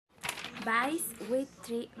Vice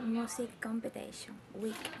Web3 Music Competition,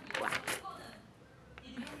 Week 1.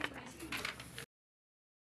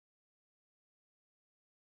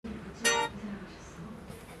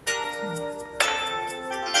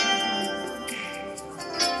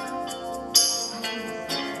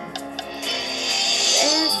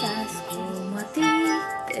 Besas como a ti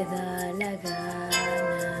te da la gana,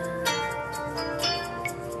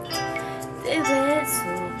 te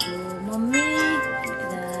beso como a mí me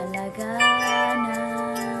da la gana,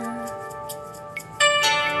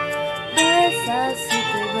 besas y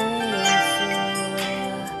te beso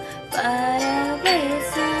para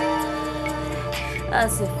besar,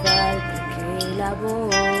 hace falta que la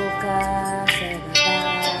boca se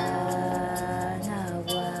haga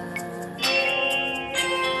agua.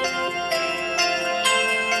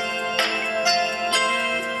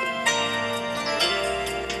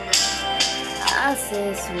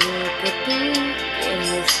 Haces lo que tú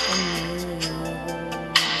quieres conmigo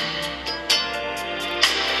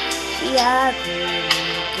y hago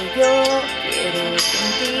lo que yo quiero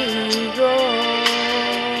contigo.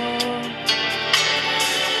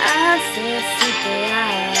 Haces y te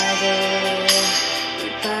hago, y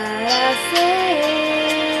para hacer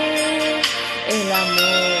el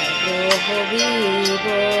amor rojo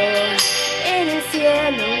vivo en el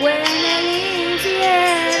cielo o en el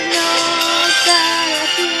infierno. Cada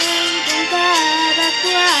quien con cada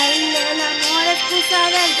cual, el amor es cosa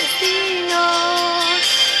del destino.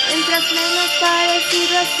 Mientras menos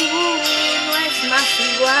parecido a tú, no es más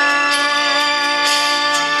igual.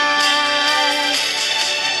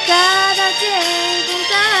 Cada quien con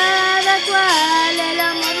cada cual, el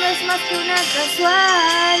amor no es más que una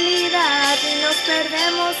casualidad. Y nos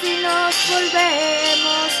perdemos y nos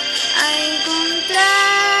volvemos a encontrar.